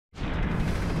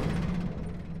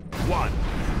one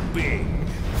big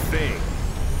thing.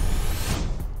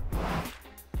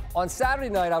 On Saturday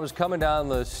night, I was coming down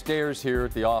the stairs here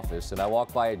at the office, and I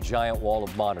walked by a giant wall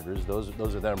of monitors. Those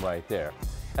are them right there.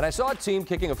 And I saw a team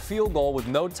kicking a field goal with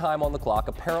no time on the clock,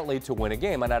 apparently to win a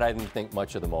game. And I didn't think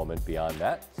much of the moment beyond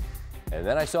that. And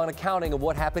then I saw an accounting of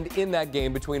what happened in that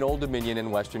game between Old Dominion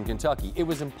and Western Kentucky. It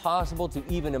was impossible to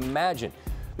even imagine.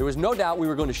 There was no doubt we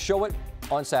were going to show it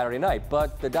on Saturday night,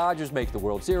 but the Dodgers make the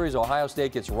World Series. Ohio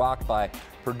State gets rocked by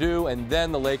Purdue, and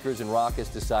then the Lakers and Rockets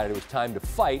decided it was time to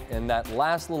fight, and that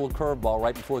last little curveball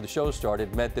right before the show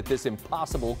started meant that this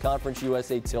impossible Conference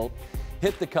USA tilt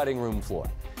hit the cutting room floor.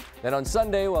 Then on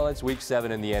Sunday, well, it's week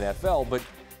 7 in the NFL, but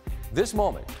this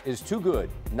moment is too good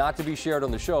not to be shared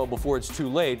on the show before it's too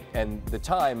late, and the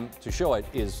time to show it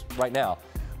is right now.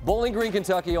 Bowling Green,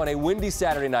 Kentucky on a windy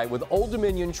Saturday night with Old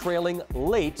Dominion trailing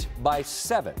late by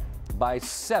 7.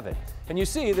 And you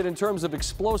see that in terms of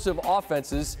explosive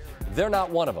offenses, they're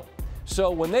not one of them. So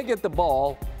when they get the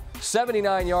ball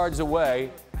 79 yards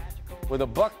away with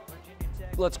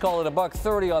let's call it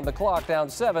 $1:30 on the clock,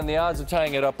 down 7, the odds of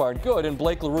tying it up aren't good. And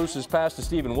Blake LaRusse's pass to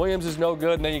Stephen Williams is no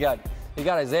good. And then you got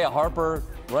Isaiah Harper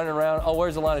running around. Oh,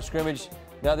 where's the line of scrimmage?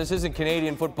 Now, this isn't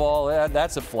Canadian football.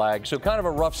 That's a flag. So kind of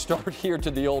a rough start here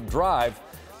to the old drive.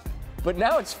 But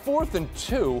now it's 4th and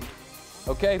 2.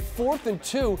 Okay, 4th and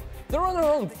 2. They're on their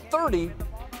own 30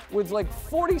 with like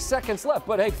 40 seconds left.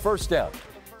 But hey, first down.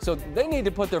 So they need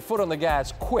to put their foot on the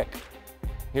gas quick.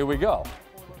 Here we go.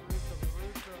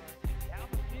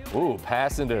 Ooh,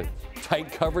 pass into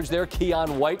tight coverage there.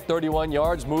 Keon White, 31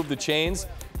 yards, moved the chains.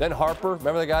 Then Harper,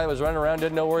 remember the guy that was running around,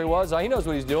 didn't know where he was? Oh, he knows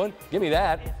what he's doing. Give me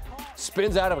that.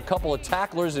 Spins out of a couple of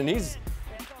tacklers, and he's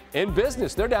in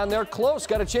business. They're down there close.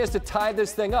 Got a chance to tie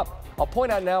this thing up. I'll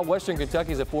point out now, Western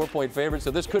Kentucky's a 4-point favorite,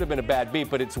 so this could have been a bad beat,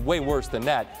 but it's way worse than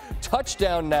that.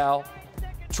 Touchdown now.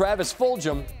 Travis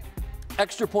Fulgham,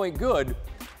 extra point good.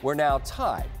 We're now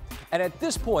tied. And at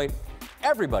this point,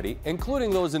 everybody, including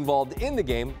those involved in the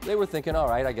game, they were thinking, all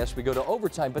right, I guess we go to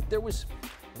overtime. But there was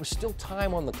still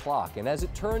time on the clock. And as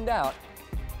it turned out,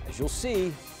 as you'll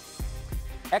see,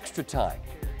 extra time.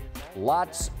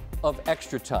 Lots of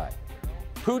extra time.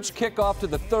 Pooch kickoff to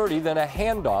the 30, then a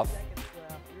handoff.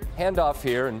 Handoff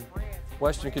here in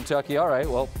Western Kentucky. All right,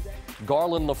 well,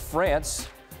 Garland LaFrance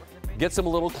gets him a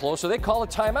little closer. They call a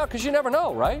timeout because you never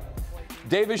know, right?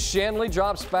 Davis Shanley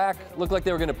drops back. Looked like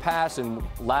they were going to pass and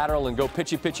lateral and go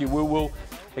pitchy woo-woo.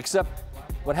 Except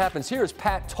what happens here is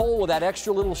Pat Toll with that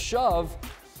extra little shove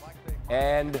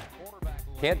and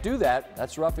can't do that.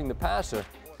 That's roughing the passer.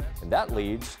 And that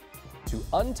leads to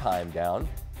untimed down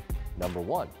number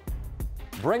 1.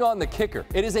 Bring on the kicker.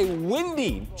 It is a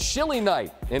windy, chilly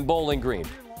night in Bowling Green.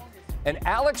 And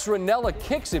Alex Ranella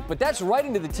kicks it, but that's right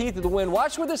into the teeth of the wind.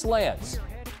 Watch where this lands.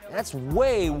 That's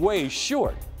way, way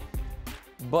short.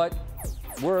 But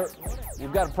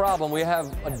we've got a problem. We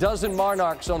have a dozen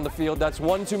Monarchs on the field. That's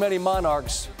one too many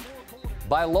Monarchs.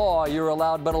 By law, you're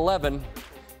allowed but 11.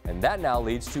 And that now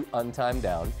leads to untimed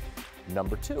down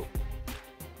number 2.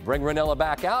 Bring Ranella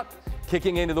back out.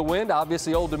 Kicking into the wind.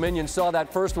 Obviously, Old Dominion saw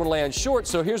that first one land short,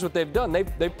 so here's what they've done.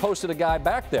 They've posted a guy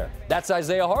back there. That's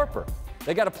Isaiah Harper.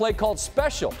 They got a play called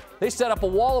special. They set up a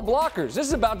wall of blockers. This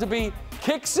is about to be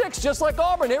kick 6, just like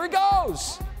Auburn. Here he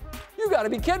goes. You got to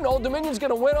be kidding. Old Dominion's going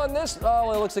to win on this? Oh,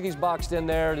 well, it looks like he's boxed in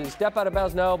there. Did he step out of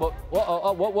bounds? No, but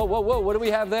whoa. What do we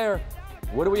have there?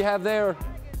 What do we have there?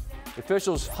 The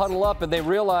officials huddle up, and they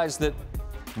realize that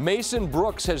Mason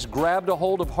Brooks has grabbed a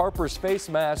hold of Harper's face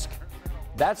mask.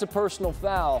 That's a personal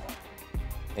foul.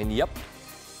 And yep,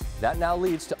 that now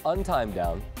leads to untimed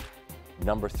down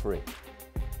number 3.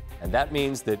 And that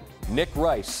means that Nick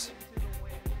Rice,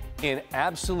 in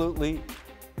absolutely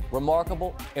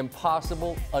remarkable,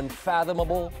 impossible,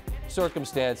 unfathomable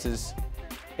circumstances,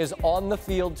 is on the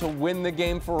field to win the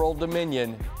game for Old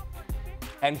Dominion.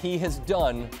 And he has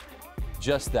done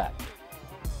just that.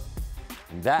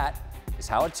 And that is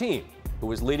how a team who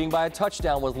was leading by a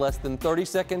touchdown with less than 30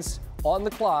 seconds on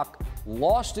the clock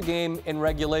lost a game in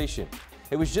regulation.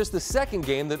 It was just the second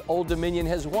game that Old Dominion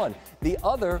has won. The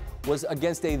other was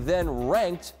against a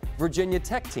then-ranked Virginia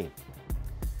Tech team.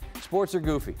 Sports are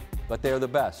goofy, but they're the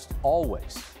best,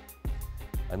 always.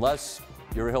 Unless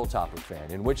you're a Hilltopper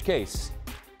fan, in which case,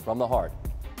 from the heart,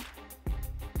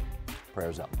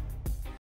 prayers up.